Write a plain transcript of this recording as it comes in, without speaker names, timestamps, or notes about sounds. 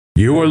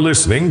You are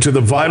listening to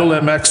the Vital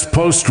MX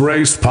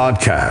Post-Race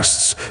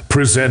Podcasts,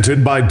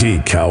 presented by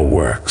Decal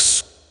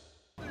Works.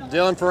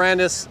 Dylan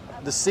Ferrandis,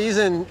 the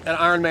season at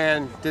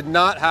Ironman did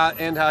not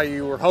end how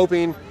you were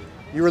hoping.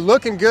 You were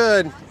looking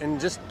good,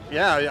 and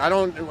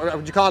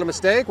would you call it a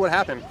mistake? What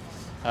happened?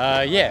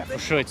 Yeah, for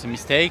sure, it's a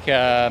mistake.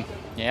 Got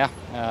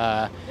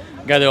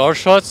the all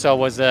shot,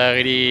 so I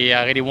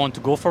really want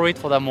to go for it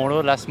for that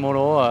last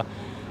moto.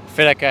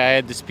 Felt like I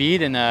had the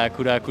speed and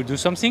could do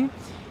something.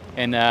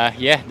 And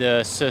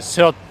the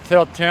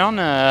third turn,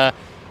 I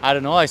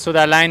don't know. I saw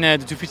that line, the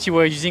 250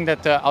 were using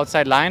that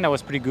outside line. That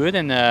was pretty good,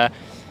 and I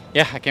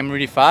came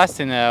really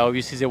fast. And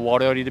obviously the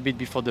water a little bit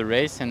before the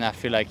race, and I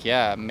feel like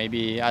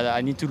maybe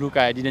I need to look.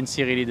 I didn't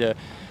see really the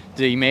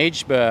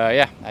image, but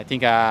I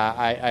think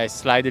I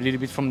slide a little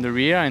bit from the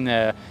rear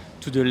and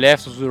to the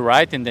left or to the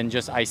right, and then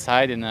just high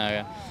side and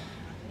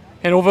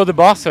over the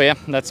bar. So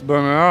that's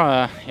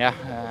bummer.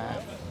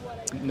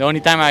 The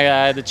only time I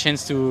had a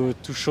chance to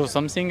show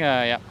something,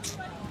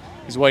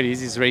 is what it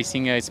is. It's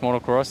racing, it's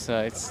motocross.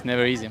 It's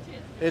never easy.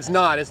 It's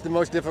not. It's the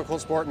most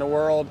difficult sport in the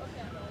world.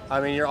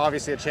 I mean, you're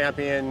obviously a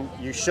champion.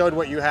 You showed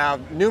what you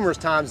have numerous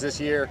times this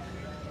year.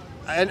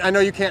 And I know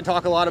you can't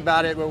talk a lot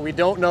about it, but we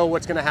don't know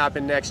what's going to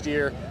happen next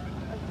year.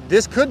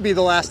 This could be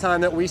the last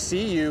time that we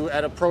see you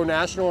at a pro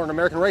national or an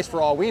American race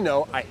for all we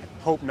know. I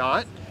hope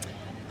not.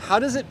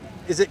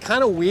 Is it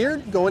kind of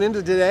weird going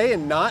into today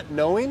and not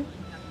knowing?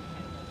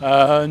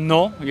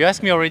 No, you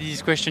asked me already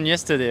this question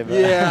yesterday. But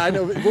yeah, I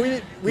know. But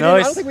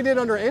I don't think we did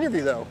under an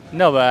interview though.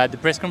 No, but at the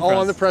press conference. Oh,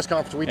 on the press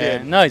conference we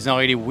did. No, it's not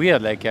really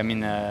weird. Like, I mean,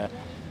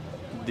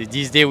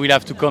 this day will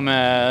have to come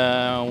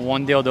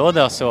one day or the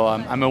other. So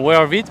I'm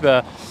aware of it,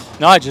 but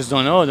no, I just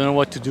don't know. I don't know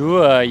what to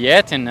do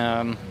yet. And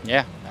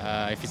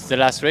if it's the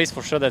last race,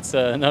 for sure, that's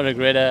not a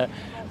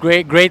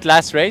great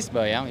last race.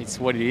 But it's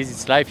what it is.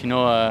 It's life,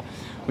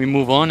 we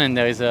move on, and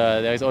there is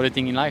other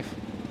thing in life.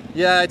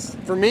 Yeah, it's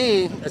for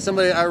me, as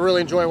somebody I really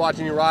enjoy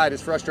watching you ride.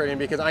 It's frustrating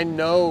because I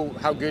know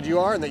how good you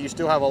are and that you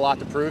still have a lot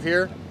to prove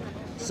here.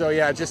 So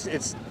it just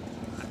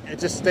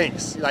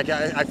stinks. Like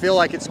I feel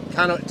like it's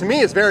kind of, to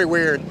me, it's very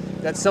weird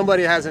that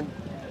somebody hasn't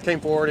came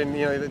forward and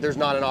there's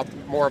not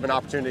more of an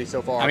opportunity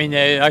so far. I mean,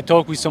 I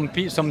talk with some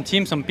teams,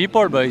 some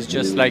people, but it's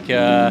just like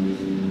I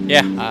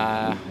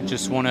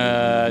just want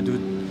to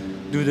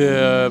do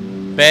the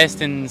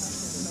best and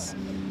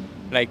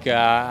like.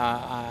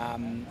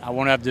 I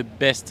want to have the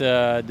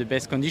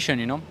best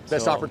condition,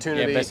 Best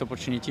opportunity. Yeah, best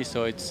opportunity.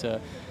 So it's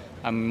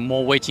I'm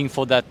more waiting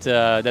for that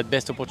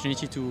best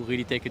opportunity to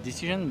really take a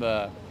decision.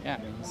 But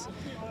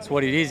it's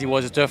what it is. It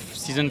was a tough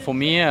season for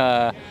me.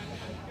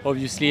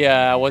 Obviously,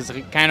 I was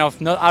kind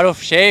of not out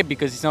of shape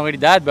because it's not really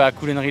that, but I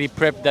couldn't really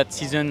prep that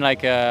season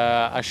like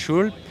I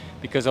should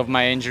because of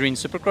my injury in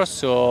Supercross.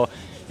 So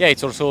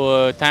it's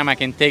also time I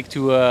can take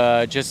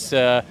to just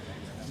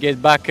get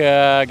back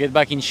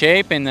in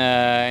shape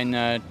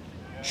and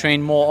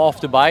train more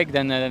off the bike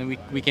than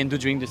we can do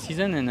during the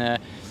season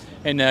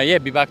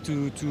and be back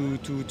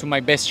to my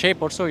best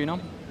shape also, Do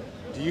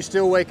you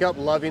still wake up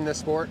loving this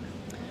sport?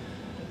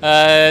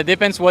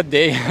 Depends what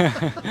day.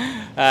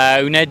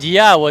 Unadia,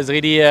 I was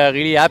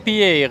really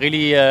happy.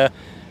 Really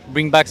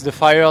bring back the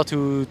fire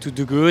to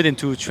do good and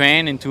to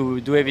train and to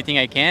do everything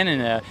I can.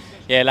 And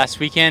last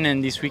weekend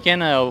and this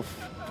weekend,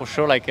 for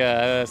sure. Like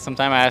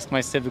sometimes I ask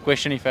myself the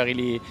question if I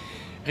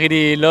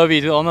really love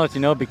it or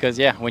not, because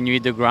when you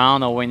hit the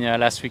ground or when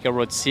last week I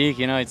rode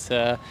sick, it's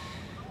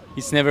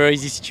never an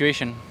easy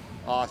situation.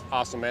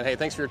 Awesome, man. Hey,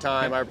 thanks for your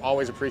time. I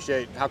always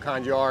appreciate how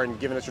kind you are and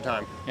giving us your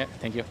time. Yeah,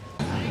 thank you.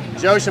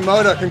 Joe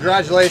Shimoda,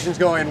 congratulations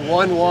going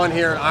 1-1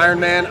 here at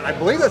Ironman. I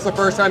believe that's the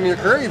first time in your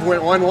career you've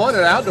went 1-1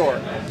 at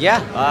outdoor. Yeah,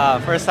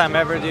 first time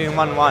ever doing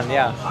 1-1,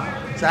 yeah.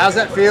 So how's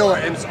that feel?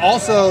 And it's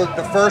also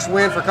the first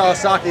win for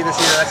Kawasaki this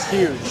year. That's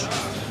huge.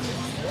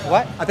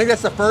 What? I think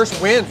that's the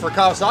first win for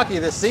Kawasaki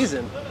this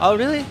season. Oh,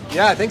 really?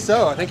 Yeah, I think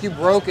so. I think you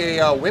broke a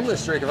winless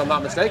streak, if I'm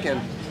not mistaken.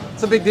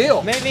 It's a big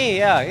deal. Maybe,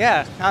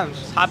 yeah. I'm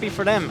just happy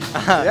for them.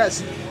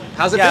 Yes.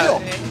 How's it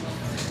feel?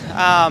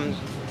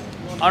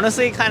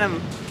 Honestly, kind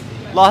of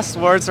lost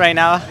words right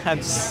now. I'm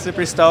just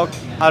super stoked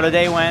how the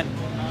day went.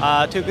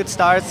 2 good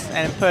starts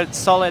and put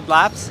solid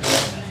laps.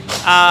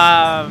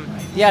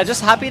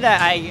 Just happy that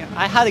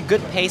I had a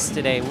good pace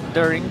today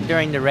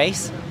during the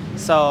race.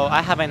 So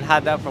I haven't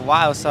had that for a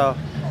while. So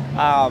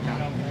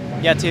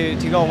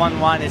to go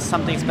 1-1 is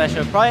something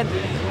special.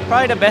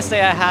 Probably the best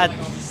day I had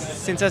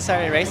since I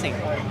started racing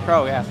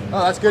pro. Yeah.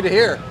 Oh, that's good to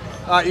hear.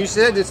 You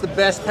said it's the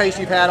best pace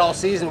you've had all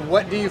season.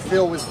 What do you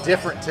feel was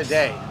different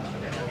today?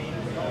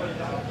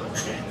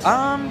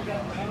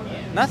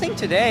 Nothing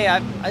today.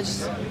 I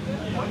just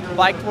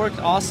bike worked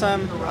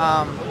awesome.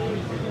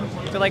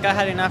 Feel like I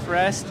had enough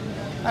rest.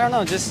 I don't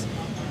know, just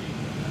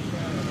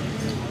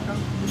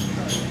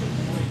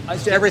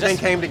everything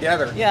came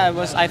together. Yeah, it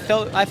was. I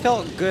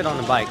felt good on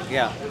the bike.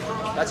 Yeah,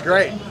 that's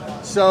great.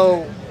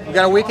 So we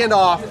got a weekend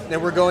off,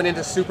 then we're going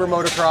into Super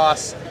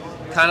Motocross,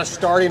 kind of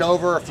starting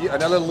over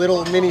another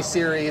little mini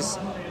series.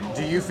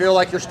 Do you feel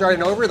like you're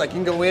starting over? Like you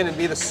can go in and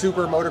be the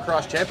Super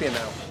Motocross champion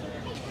now?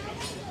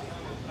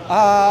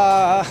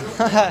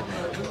 I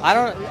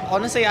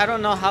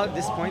don't know how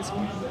this points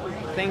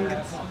thing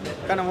is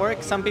gonna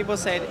work. Some people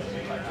say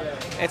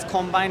it's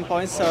combined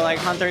points, so like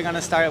Hunter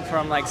gonna start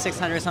from like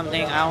 600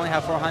 something. I only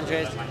have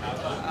 400.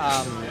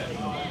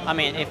 I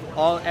mean, if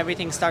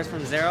everything starts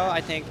from zero,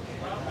 I think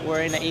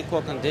we're in an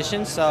equal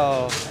condition.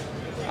 So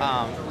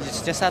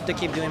just have to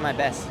keep doing my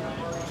best.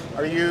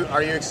 Are you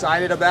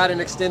excited about an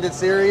extended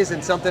series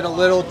and something a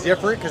little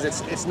different? Because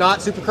it's not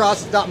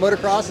Supercross, it's not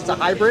motocross, it's a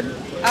hybrid.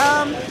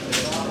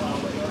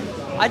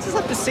 I just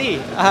have to see.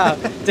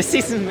 The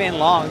season's been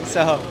long,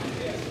 so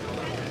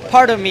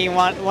part of me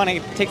want to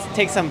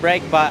take some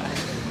break. But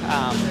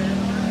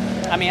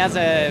I mean, as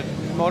a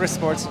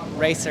motorsports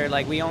racer,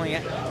 like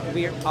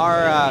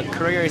our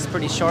career is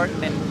pretty short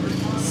than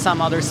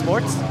some other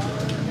sports.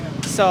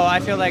 So I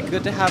feel like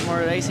good to have more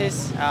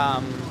races.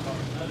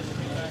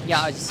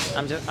 Yeah,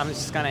 I'm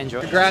just gonna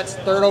enjoy. Congrats,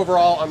 3rd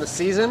overall on the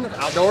season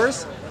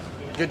outdoors.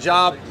 Good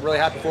job, really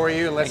happy for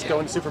you, and let's go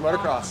into Super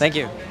Motocross. Thank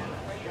you.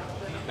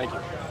 Thank you.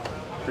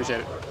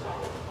 Appreciate it.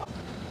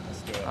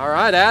 All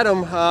right,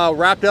 Adam,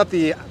 wrapped up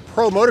the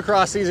Pro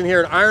Motocross season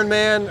here at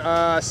Ironman,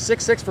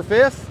 6-6 for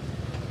 5th.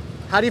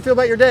 How do you feel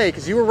about your day?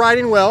 Because you were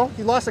riding well.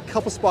 You lost a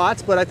couple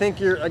spots, but I think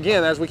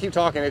again, as we keep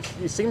talking, it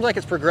seems like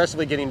it's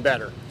progressively getting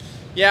better.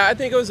 Yeah, I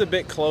think it was a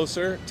bit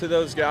closer to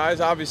those guys.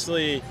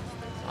 Obviously,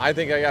 I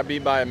think I got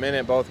beat by a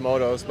minute, both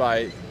motos.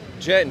 By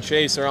Jet and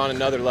Chase are on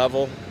another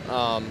level.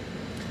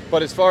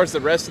 But as far as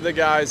the rest of the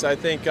guys, I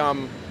think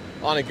on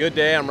a good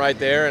day, I'm right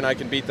there, and I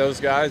can beat those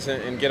guys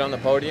and get on the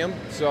podium.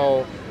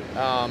 So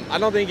I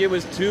don't think it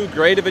was too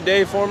great of a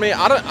day for me.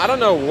 I don't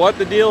know what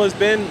the deal has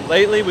been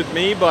lately with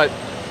me, but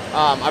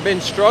I've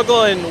been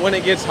struggling when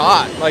it gets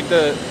hot. Like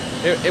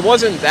it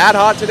wasn't that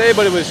hot today,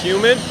 but it was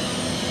humid.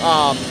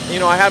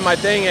 I had my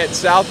thing at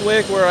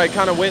Southwick where I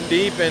kind of went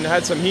deep and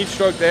had some heat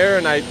stroke there,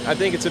 and I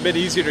think it's a bit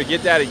easier to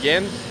get that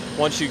again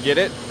once you get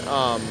it.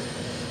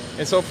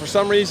 And so for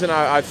some reason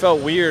I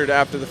felt weird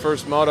after the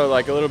first moto,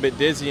 like a little bit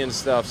dizzy and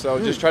stuff. So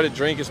just tried to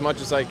drink as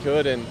much as I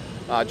could and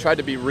tried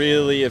to be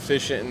really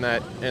efficient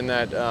in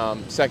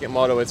that second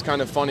moto. It's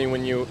kind of funny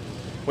when you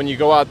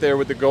go out there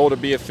with the goal to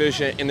be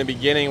efficient in the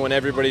beginning when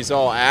everybody's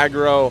all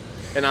aggro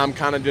and I'm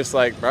kind of just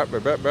like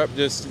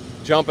just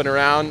jumping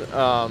around.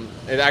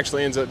 It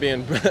actually ends up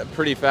being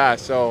pretty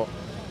fast. So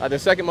the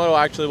second moto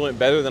actually went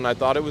better than I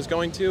thought it was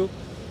going to.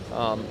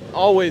 I'm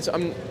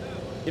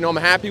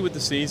happy with the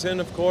season,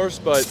 of course,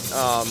 but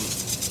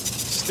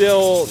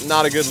still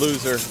not a good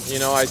loser.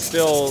 I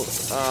still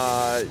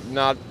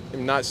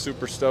am not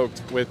super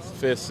stoked with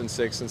 5th and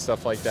 6th and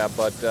stuff like that,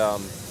 but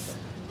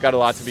got a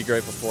lot to be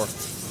grateful for.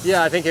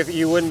 Yeah, I think if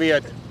you wouldn't be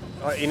an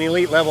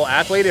elite level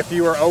athlete if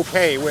you were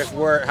okay with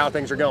how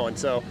things are going.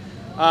 So,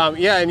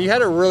 and you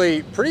had a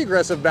really pretty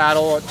aggressive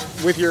battle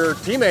with your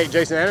teammate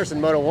Jason Anderson,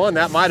 Moto 1.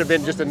 That might have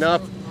been just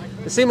enough.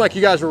 It seemed like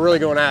you guys were really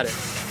going at it.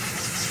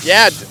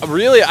 Yeah,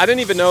 really, I didn't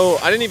even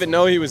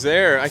know he was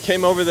there. I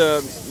came over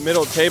the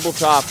middle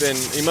tabletop, and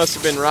he must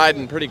have been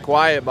riding pretty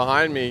quiet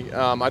behind me.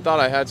 I thought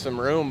I had some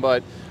room,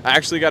 but I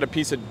actually got a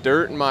piece of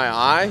dirt in my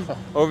eye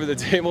over the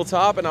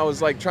tabletop, and I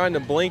was like trying to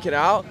blink it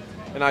out,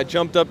 and I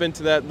jumped up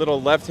into that little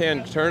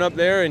left-hand turn up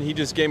there, and he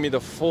just gave me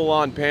the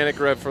full-on panic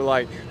rev for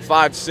like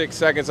 5-6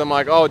 seconds. I'm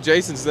like, oh,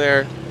 Jason's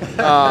there.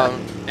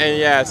 And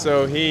yeah,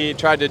 so he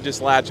tried to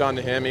just latch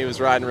onto him. He was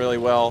riding really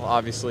well,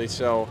 obviously,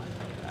 so...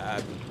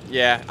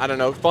 Yeah, I don't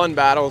know, fun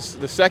battles.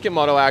 The second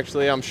moto,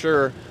 actually, I'm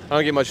sure, I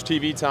don't get much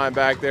TV time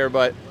back there,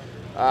 but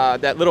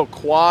that little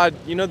quad,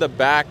 the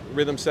back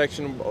rhythm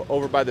section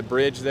over by the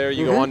bridge there,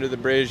 you go under the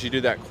bridge, you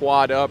do that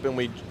quad up, and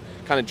we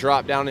kind of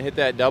drop down and hit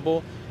that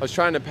double. I was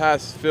trying to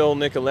pass Phil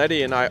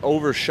Nicoletti, and I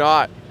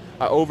overshot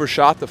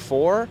the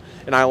 4,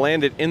 and I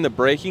landed in the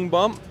braking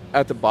bump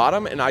at the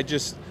bottom, and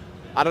just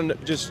out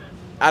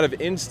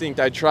of instinct,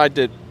 I tried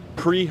to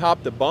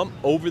pre-hop the bump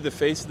over the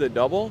face of the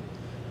double.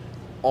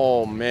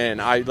 Oh man,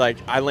 I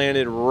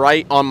landed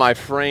right on my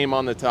frame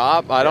on the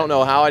top. I don't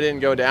know how I didn't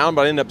go down,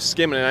 but I ended up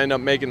skimming and I ended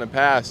up making the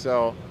pass.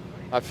 So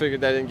I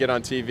figured that didn't get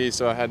on TV,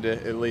 so I had to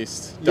at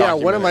least document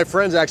Yeah, one of my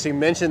friends actually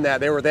mentioned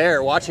that. They were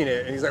there watching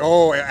it, and he's like,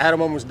 oh,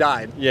 Adam almost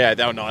died. Yeah,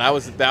 that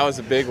was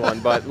a big one.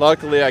 But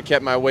luckily I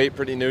kept my weight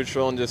pretty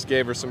neutral and just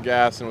gave her some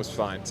gas and was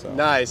fine. So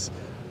nice.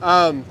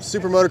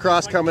 Super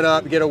Motocross coming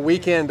up. Get a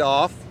weekend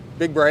off,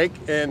 big break,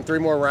 and 3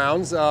 more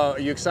rounds. Are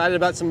you excited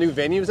about some new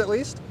venues at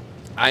least?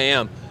 I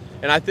am.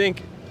 And I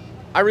think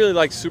I really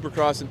like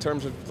Supercross in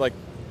terms of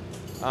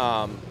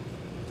I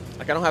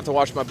don't have to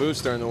wash my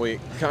boots during the week,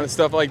 kind of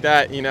stuff like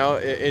that.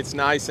 It's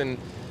nice, and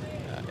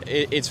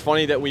it's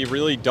funny that we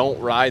really don't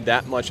ride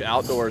that much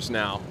outdoors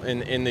now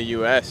in the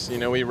U.S.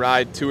 We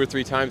ride 2 or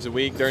 3 times a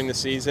week during the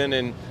season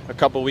and a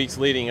couple weeks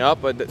leading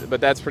up, but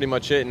that's pretty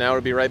much it. And now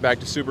it'll be right back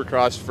to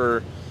Supercross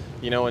for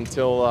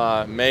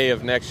until May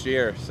of next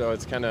year. So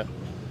it's kind of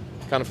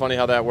funny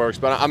how that works.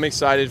 But I'm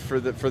excited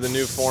for the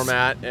new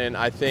format, and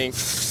I think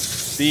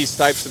these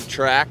types of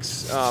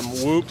tracks,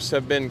 whoops,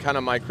 have been kind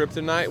of my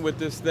kryptonite with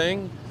this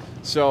thing.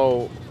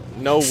 So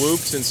no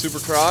whoops in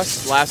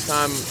Supercross. Last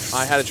time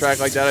I had a track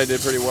like that, I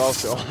did pretty well,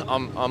 so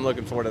I'm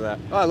looking forward to that.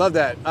 Oh, I love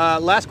that.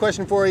 Last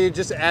question for you,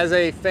 just as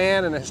a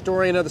fan and a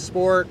historian of the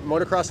sport,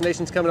 Motocross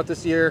Nation's coming up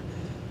this year.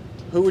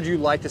 Who would you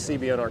like to see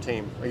be on our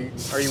team?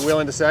 Are you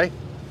willing to say?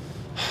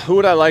 Who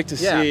would I like to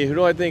see? Who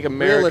do I think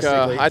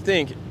America? I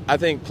think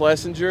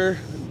Plessinger,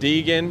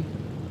 Deegan,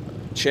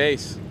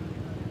 Chase.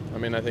 I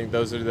mean, I think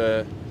those are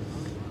the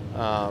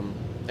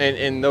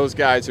and those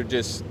guys are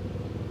just,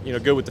 you know,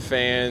 good with the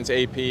fans.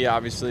 AP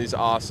obviously is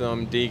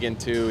awesome. Deegan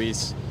too.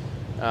 He's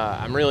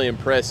I'm really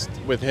impressed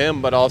with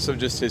him, but also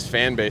just his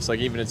fan base. Like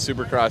even at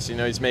Supercross, you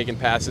know, he's making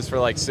passes for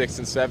like 6th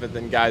and 7th,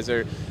 and guys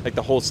are like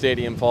the whole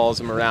stadium follows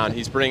him around.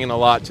 He's bringing a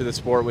lot to the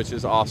sport, which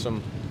is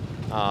awesome.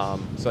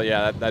 So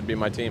yeah, that'd be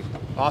my team.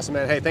 Awesome,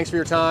 man. Hey, thanks for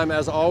your time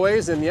as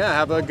always, and yeah,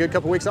 have a good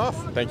couple weeks off.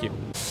 Thank you.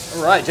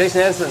 All right,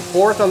 Jason Anderson,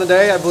 4th on the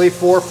day, I believe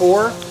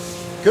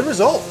 4-4. Good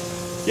result.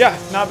 Yeah,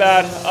 not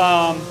bad.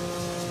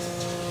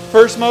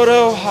 First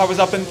moto, I was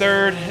up in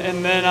 3rd,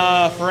 and then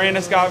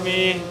Ferrandis got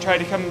me. Tried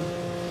to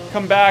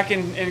come back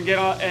and get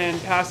on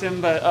and pass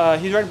him, but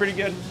he's running pretty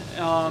good.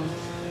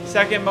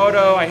 Second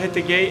moto, I hit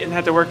the gate and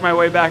had to work my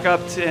way back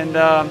up and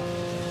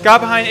got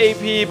behind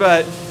AP,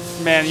 but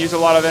man, used a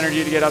lot of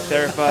energy to get up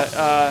there. But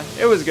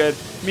it was good.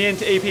 Me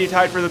and AP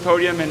tied for the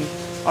podium, and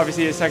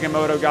obviously his second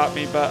moto got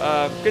me,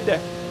 but good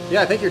day.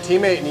 Yeah, I think your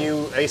teammate and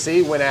you,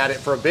 AC, went at it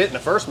for a bit in the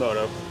first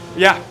moto.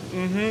 Yeah,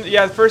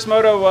 yeah, the first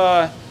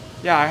moto,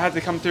 yeah, I had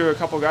to come through a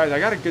couple guys. I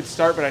got a good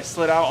start, but I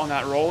slid out on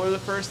that roller the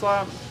first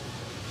lap.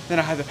 Then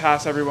I had to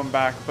pass everyone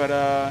back, but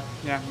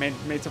yeah,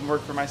 made some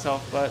work for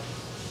myself, but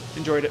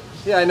enjoyed it.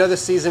 Yeah, I know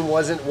this season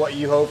wasn't what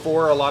you hoped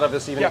for. A lot of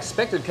us even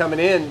expected coming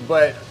in,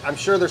 but I'm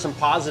sure there's some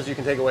positives you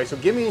can take away. So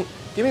give me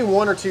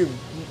one or two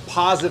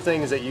positive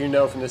things that you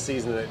know from this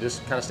season that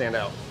just kind of stand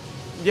out.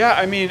 Yeah,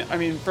 I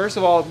mean, first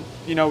of all,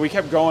 you know, we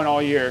kept going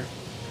all year.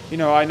 You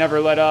know, I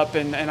never let up,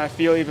 and I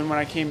feel even when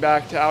I came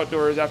back to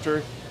outdoors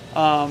after,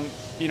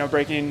 you know,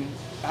 breaking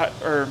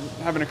or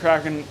having a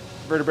crack in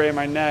vertebrae in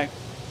my neck,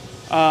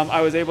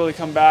 I was able to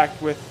come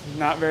back with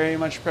not very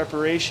much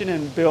preparation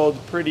and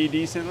build pretty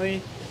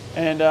decently.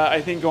 And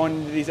I think going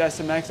into these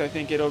SMX, I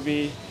think it'll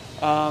be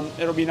nice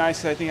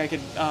because I think I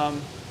could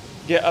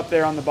get up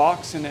there on the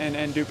box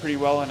and do pretty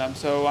well in them.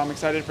 So I'm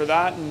excited for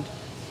that, and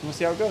we'll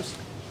see how it goes.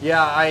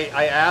 Yeah,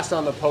 I asked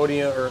on the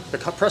podium or the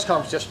press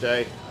conference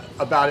yesterday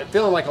about it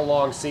feeling like a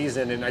long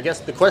season, and I guess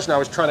the question I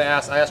was trying to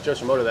ask, I asked Joe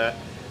Shimoda that,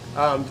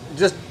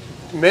 just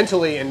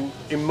mentally and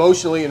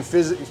emotionally and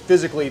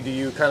physically, do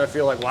you kind of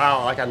feel like,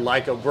 wow, like I'd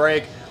like a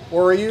break,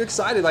 or are you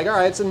excited, like, all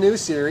right, it's a new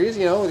series,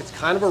 you know, it's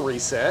kind of a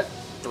reset,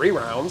 3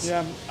 rounds?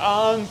 Yeah,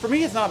 for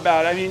me it's not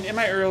bad. I mean, in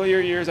my earlier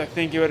years, I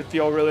think it would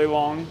feel really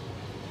long,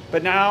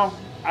 but now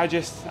I'm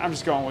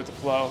just going with the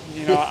flow.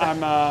 You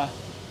know,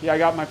 yeah, I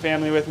got my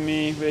family with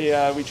me.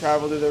 We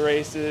travel to the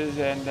races,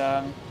 and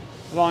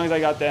as long as I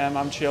got them,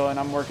 I'm chilling.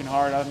 I'm working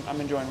hard.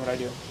 I'm enjoying what I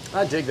do.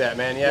 I dig that,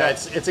 man. Yeah,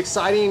 it's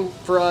exciting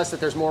for us that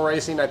there's more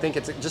racing. I think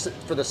it's just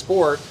for the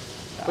sport,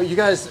 but you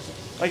guys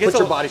put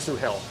your bodies through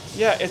hell.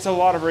 Yeah, it's a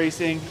lot of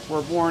racing.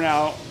 We're worn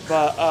out,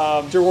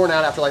 but you're worn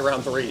out after like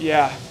round 3.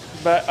 Yeah,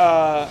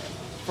 but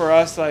for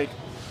us, like,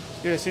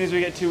 dude, as soon as we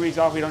get 2 weeks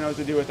off, we don't know what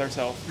to do with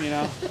ourselves. You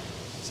know,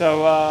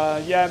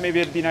 so yeah, maybe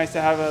it'd be nice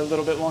to have a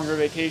little bit longer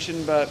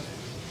vacation, but.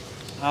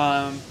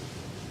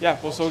 Yeah,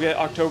 we'll still get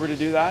October to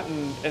do that,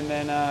 and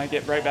then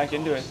get right back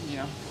into it, you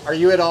know. Are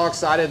you at all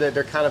excited that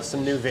there are kind of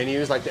some new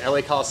venues, like the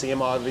LA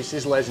Coliseum obviously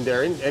is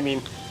legendary. I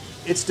mean,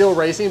 it's still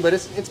racing, but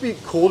it's be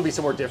cool to be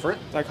somewhere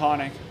different. It's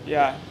iconic,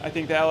 yeah. I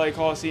think the LA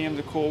Coliseum's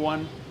a cool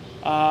one.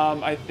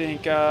 I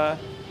think I'm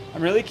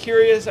really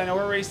curious. I know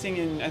we're racing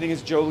in, I think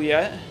it's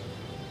Joliet.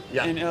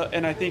 Yeah.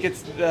 And I think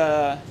it's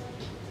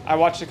I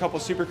watched a couple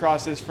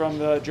Supercrosses from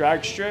the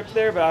drag strip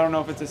there, but I don't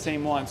know if it's the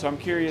same one. So I'm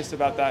curious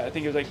about that. I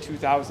think it was like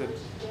 2000.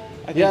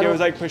 I think it was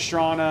like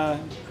Pastrana.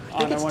 I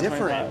think it's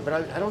different, but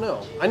I don't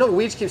know. I know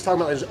Weech keeps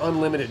talking about there's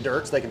unlimited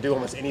dirt, so they can do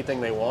almost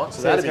anything they want.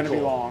 So that's going to be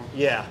long.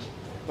 Yeah.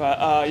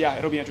 But yeah,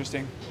 it'll be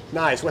interesting.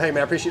 Nice. Well, hey,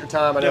 man, I appreciate your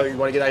time. I know you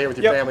want to get out here with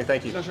your family.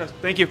 Thank you. No stress.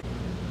 Thank you.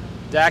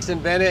 Daxton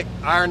Bennick,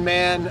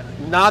 Ironman,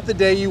 not the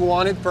day you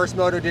wanted. First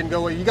moto didn't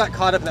go well. You got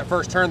caught up in that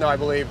first turn, though, I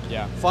believe.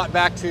 Yeah. Fought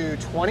back to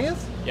 20th?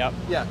 Yep.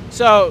 Yeah.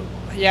 So,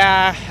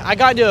 yeah, I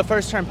got into a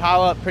first turn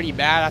pile-up pretty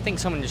bad. I think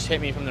someone just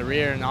hit me from the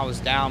rear and I was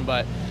down.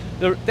 But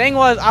the thing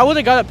was, I would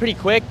have got up pretty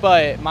quick,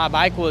 but my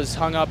bike was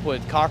hung up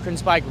with Cochran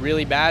spike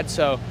really bad,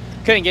 so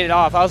couldn't get it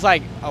off. I was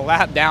like a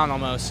lap down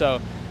almost,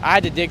 so I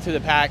had to dig through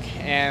the pack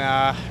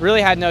and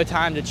really had no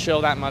time to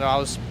chill that much.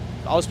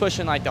 I was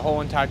pushing like the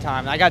whole entire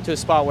time. And I got to a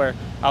spot where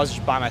I was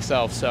just by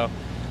myself. So,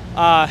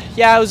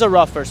 yeah, it was a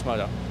rough first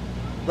moto.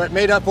 But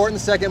made up for it in the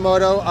second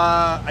moto.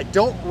 I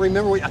don't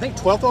remember. I think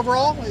 12th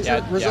overall is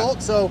the result.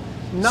 Yeah. So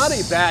not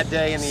a bad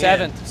day in the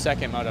end. 7th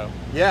second moto.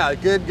 Yeah,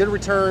 good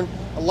return.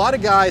 A lot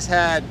of guys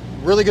had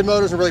really good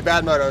motos and really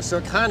bad motos, so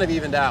it kind of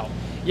evened out.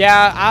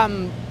 Yeah,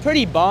 I'm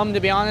pretty bummed, to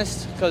be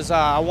honest, because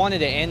I wanted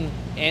to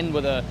end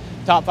with a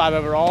top 5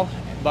 overall,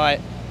 but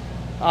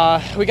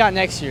we got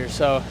next year.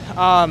 So,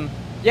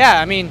 yeah,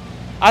 I mean,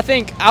 I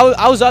think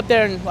I was up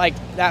there in like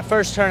that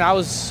first turn. I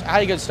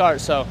had a good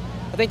start, so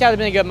I think that would have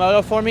been a good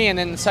moto for me. And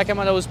then the second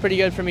moto was pretty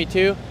good for me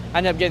too. I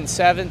ended up getting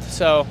 7th.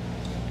 So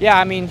yeah,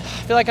 I mean, I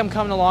feel like I'm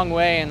coming a long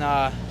way, and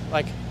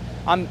like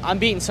I'm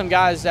beating some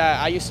guys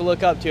that I used to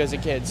look up to as a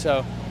kid.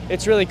 So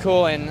it's really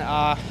cool, and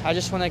I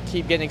just want to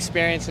keep getting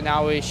experience. And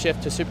now we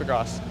shift to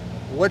Supercross.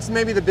 What's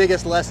maybe the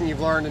biggest lesson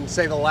you've learned in,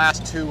 say, the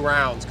last 2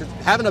 rounds? Because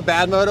having a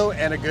bad moto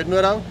and a good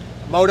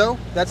moto,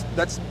 that's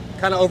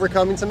kind of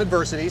overcoming some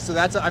adversity. So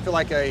that's, I feel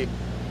like, a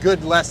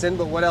good lesson.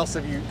 But what else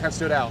have you kind of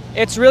stood out?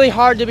 It's really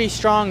hard to be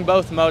strong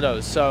both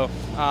motos. So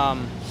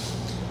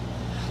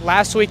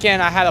last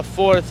weekend I had a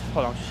 4th.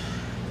 Hold on.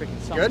 Freaking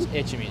something's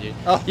itching me, dude.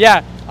 Oh.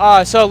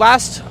 Yeah. So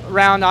last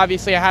round,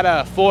 obviously, I had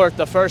a 4th,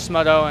 the first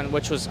moto, and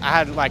which was, I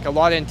had like a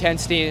lot of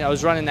intensity, and I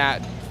was running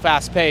that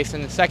fast pace.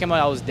 And the second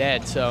moto, I was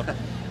dead. So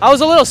I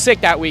was a little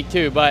sick that week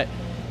too. But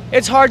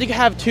it's hard to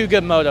have 2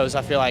 good motos,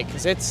 I feel like,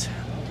 because it's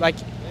like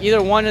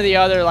either one or the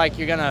other, like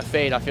you're gonna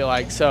fade, I feel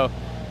like. So,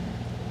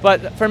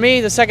 but for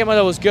me, the second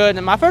moto was good,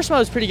 and my first moto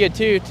was pretty good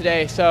too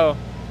today. So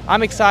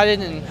I'm excited,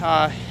 and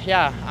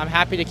yeah, I'm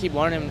happy to keep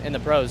learning in the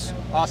pros.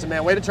 Awesome,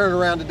 man. Way to turn it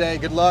around today.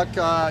 Good luck.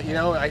 You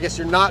know, I guess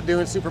you're not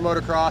doing Super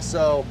Motocross,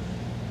 so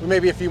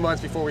maybe a few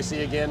months before we see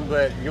you again,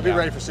 but you'll be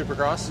ready for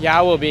Supercross. Yeah,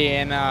 I will be,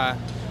 and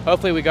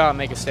hopefully we go out and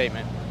make a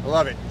statement. I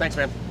love it. Thanks,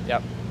 man.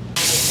 Yep.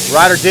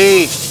 Ryder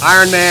D,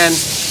 Ironman.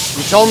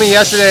 You told me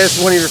yesterday this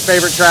is one of your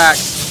favorite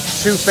tracks.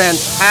 2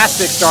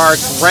 fantastic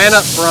starts, ran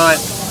up front.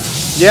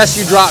 Yes,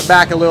 you dropped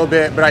back a little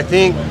bit, but I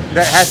think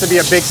that has to be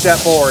a big step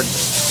forward.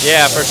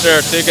 Yeah, for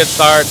sure. 2 good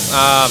starts.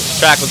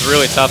 Track was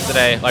really tough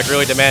today, like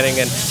really demanding,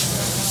 and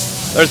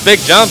there's big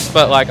jumps,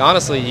 but like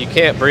honestly, you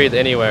can't breathe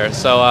anywhere.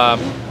 So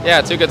yeah,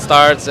 2 good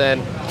starts,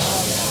 and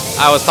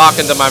I was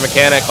talking to my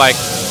mechanic, like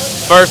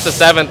 1st to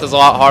 7th is a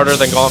lot harder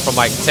than going from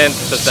like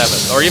 10th to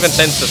 7th, or even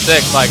 10th to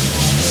 6th. Like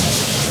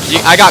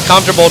I got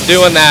comfortable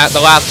doing that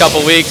the last couple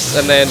weeks,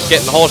 and then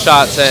getting hole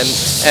shots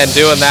and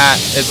doing that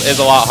is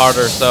a lot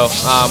harder. So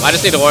I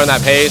just need to learn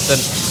that pace. And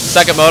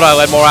second moto, I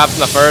led more laps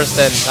than the first,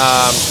 and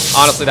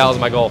honestly, that was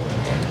my goal.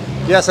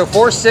 Yeah, so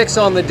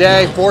 4.6 on the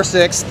day,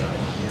 4.6,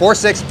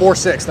 4.6,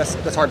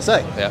 4.6. That's hard to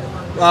say.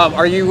 Yeah.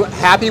 Are you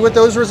happy with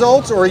those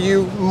results, or are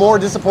you more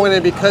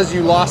disappointed because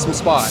you lost some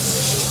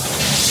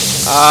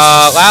spots?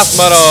 Last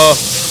moto,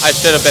 I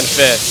should have been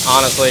 5th,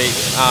 honestly.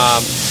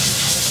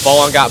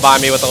 Bolin got by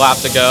me with a lap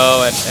to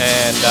go,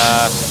 and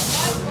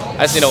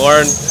I just need to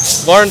learn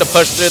to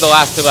push through the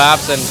last 2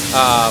 laps, and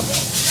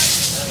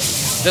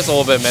just a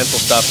little bit of mental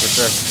stuff for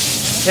sure.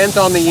 10th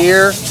on the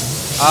year.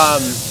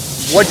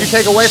 What did you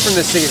take away from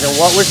this season?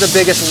 What was the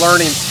biggest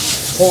learning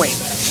point?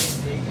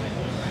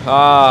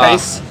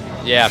 Pace?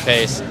 Yeah,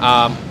 pace.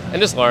 And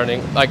just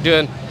learning. Like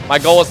my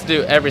goal is to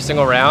do every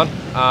single round,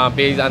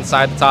 be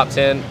inside the top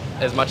 10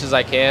 as much as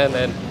I can,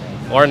 and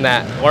learn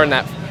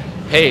that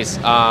pace.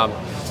 I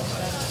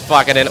feel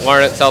like I didn't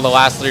learn it until the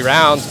last 3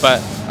 rounds, but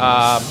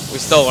we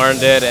still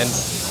learned it, and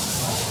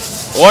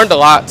learned a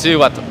lot too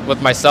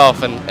with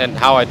myself and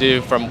how I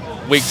do from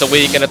week to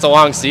week. And it's a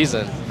long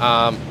season,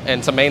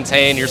 and to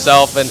maintain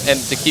yourself and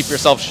to keep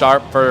yourself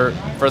sharp for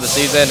the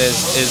season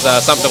is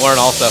something to learn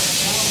also.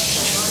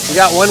 You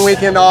got 1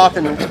 weekend off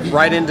and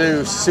right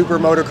into Super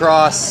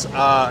Motocross.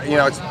 You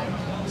know,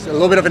 it's a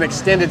little bit of an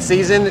extended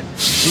season.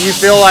 Do you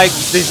feel like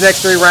these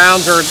next 3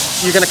 rounds are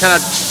you going to kind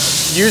of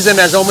use them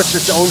as almost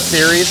its own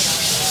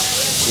series?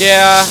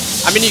 Yeah,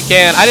 I mean, you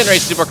can. I didn't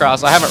race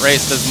Supercross. I haven't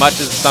raced as much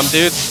as some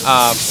dudes.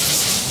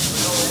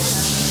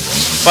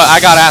 But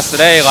I got asked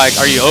today, like,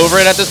 are you over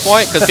it at this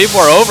point? Because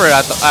people were over it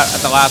at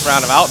the last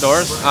round of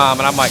outdoors.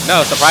 And I'm like,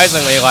 no,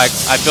 surprisingly, like,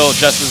 I feel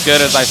just as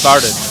good as I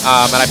started.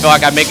 And I feel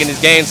like I'm making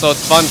these gains, so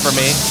it's fun for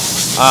me.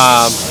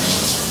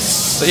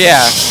 So, yeah,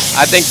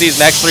 I think these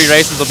next 3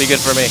 races will be good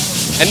for me.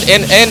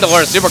 And to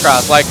learn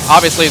Supercross. Like,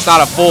 obviously, it's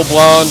not a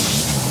full-blown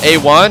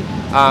A1.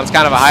 It's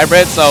kind of a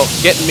hybrid, so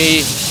getting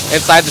me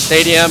inside the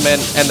stadium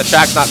and the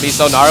track's not be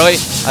so gnarly,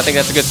 I think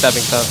that's a good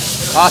stepping stone.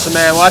 Awesome,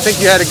 man. Well, I think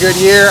you had a good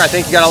year. I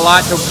think you got a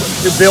lot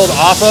to build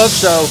off of,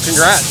 so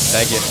congrats.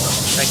 Thank you.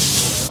 Thank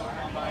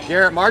you.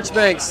 Garrett,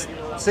 Marchbanks,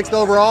 6th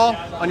overall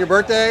on your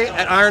birthday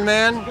at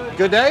Ironman.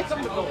 Good day?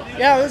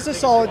 Yeah, it was a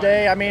solid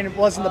day. I mean, it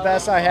wasn't the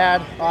best I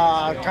had.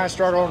 Kind of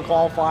struggled in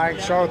qualifying,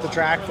 struggled with the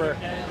track for,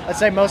 I'd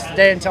say, most of the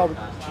day until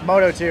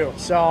Moto 2.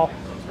 So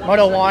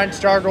Moto 1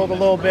 struggled a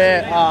little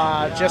bit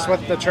just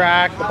with the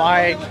track, the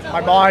bike,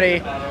 my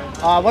body.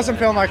 Wasn't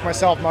feeling like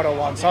myself Moto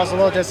 1, so I was a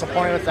little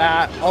disappointed with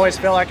that. Always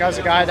feel like I was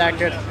a guy that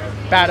could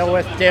battle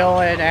with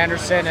Dylan,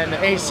 Anderson, and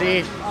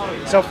AC.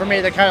 So for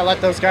me to kind of let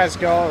those guys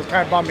go, it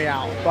kind of bummed me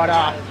out. But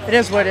it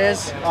is what it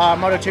is.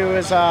 Moto 2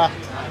 is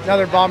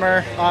another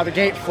bummer. The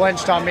gate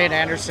flinched on me and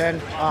Anderson.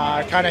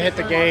 I kind of hit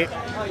the gate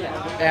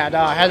and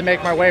had to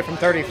make my way from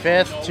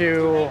 35th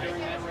to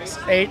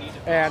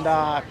 8th,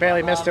 and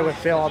barely missed it with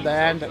Phil on the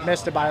end.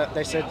 Missed it by,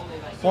 they said,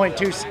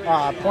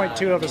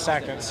 0.2 of a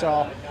second.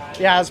 So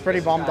yeah, I was pretty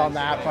bummed on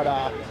that, but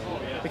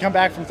we come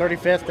back from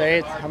 35th to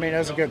 8th. I mean, it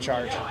was a good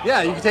charge.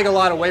 Yeah, you can take a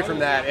lot away from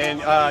that.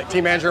 And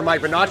team manager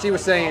Mike Bonacci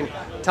was saying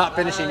top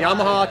finishing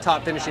Yamaha,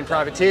 top finishing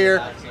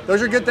Privateer.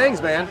 Those are good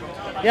things, man.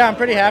 Yeah, I'm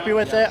pretty happy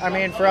with it. I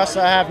mean, for us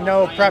to have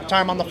no prep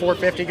time on the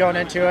 450 going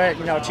into it,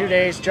 2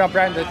 days, jump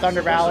right into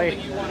Thunder Valley,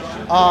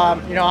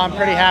 I'm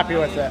pretty happy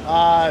with it.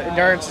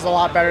 Endurance is a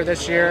lot better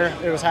this year.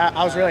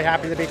 I was really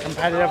happy to be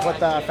competitive with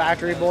the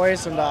factory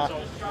boys and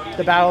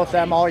to battle with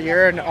them all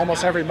year in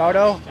almost every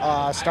moto.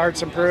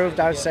 Starts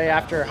improved, I would say,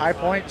 after High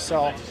Point.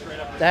 So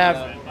to have,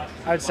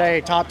 I would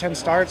say, top 10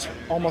 starts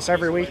almost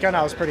every weekend,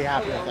 I was pretty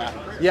happy with that.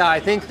 Yeah, I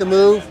think the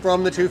move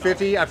from the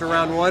 250 after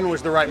round 1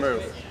 was the right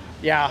move.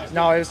 Yeah,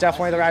 no, it was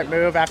definitely the right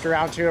move after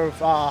round 2 of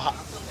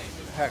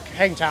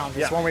Hangtown.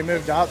 That's when we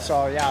moved up,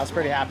 so yeah, I was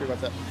pretty happy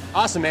with it.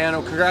 Awesome, man.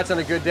 Well, congrats on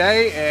a good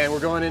day, and we're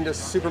going into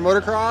Super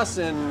Motocross,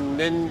 and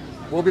then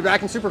we'll be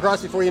back in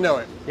Supercross before you know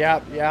it.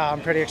 Yeah,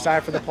 I'm pretty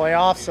excited for the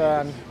playoffs,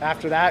 and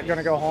after that, going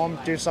to go home,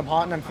 do some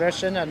hunting and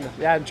fishing, and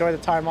enjoy the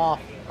time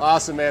off.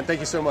 Awesome, man. Thank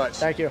you so much.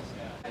 Thank you.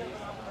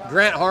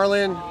 Grant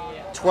Harlan,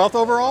 12th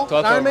overall?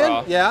 12th Ironman?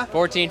 overall. Yeah.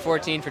 14 for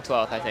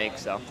 12th, I think,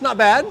 so. Not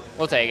bad.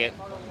 We'll take it.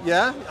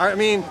 Yeah? I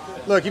mean,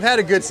 look, you've had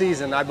a good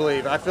season, I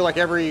believe. I feel like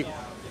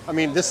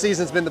this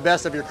season's been the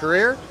best of your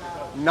career.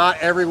 Not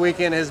every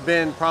weekend has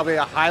been probably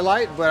a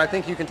highlight, but I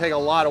think you can take a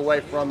lot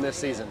away from this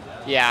season.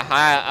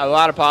 Yeah, a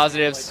lot of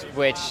positives,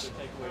 which,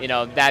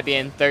 that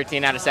being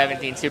 13 out of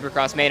 17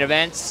 Supercross main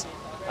events,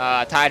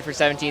 tied for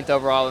 17th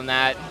overall in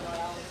that,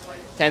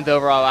 10th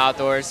overall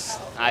outdoors.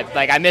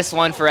 I missed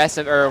one for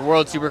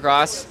World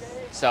Supercross,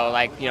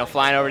 so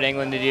flying over to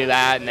England to do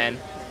that, and then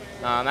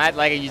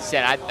like you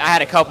said, I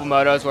had a couple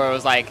motos where it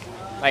was like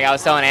I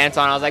was telling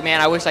Anton, I was like, man,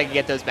 I wish I could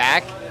get those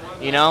back,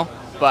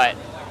 but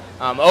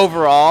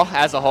overall,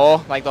 as a whole,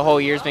 the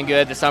whole year's been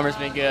good, the summer's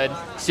been good,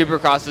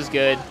 Supercross was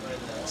good,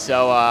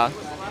 so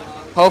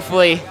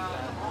hopefully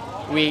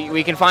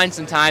we can find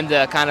some time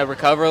to kind of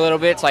recover a little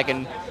bit so I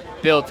can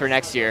build for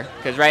next year,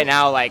 because right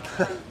now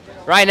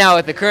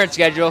with the current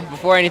schedule,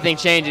 before anything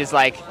changes,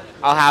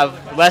 I'll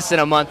have less than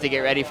a month to get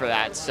ready for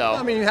that. So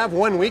I mean, you have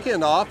one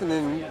weekend off and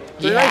then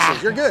 3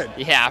 races. You're good.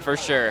 Yeah, for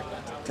sure.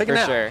 Take a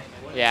nap. For sure.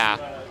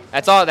 Yeah.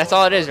 That's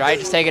all it is, right?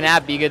 Just take a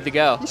nap, be good to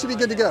go. You should be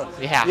good to go.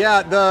 Yeah.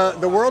 Yeah,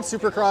 the World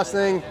Supercross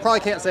thing, probably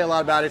can't say a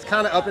lot about it. It's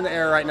kind of up in the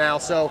air right now.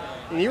 So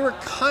you were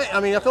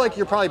I feel like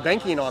you're probably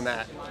banking on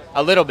that.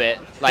 A little bit.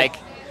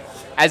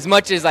 As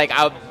much as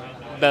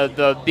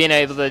the being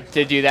able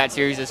to do that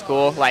series is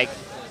cool,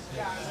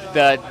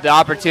 the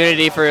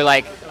opportunity for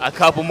a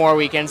couple more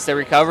weekends to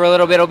recover a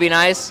little bit will be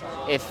nice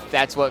if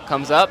that's what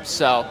comes up.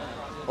 So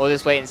we'll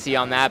just wait and see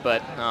on that.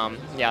 But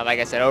like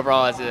I said,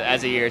 overall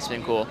as a year, it's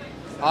been cool.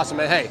 Awesome,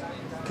 man. Hey,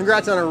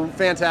 congrats on a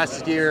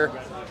fantastic year.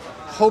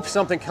 Hope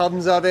something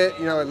comes of it.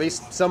 At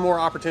least some more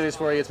opportunities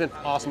for you. It's been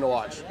awesome to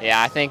watch.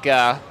 Yeah, I think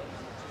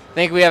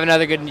we have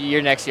another good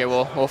year next year.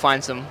 We'll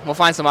find some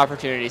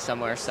opportunities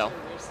somewhere. So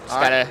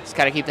just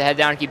gotta keep the head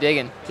down and keep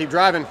digging. Keep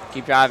driving.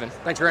 Keep driving.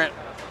 Thanks, Grant.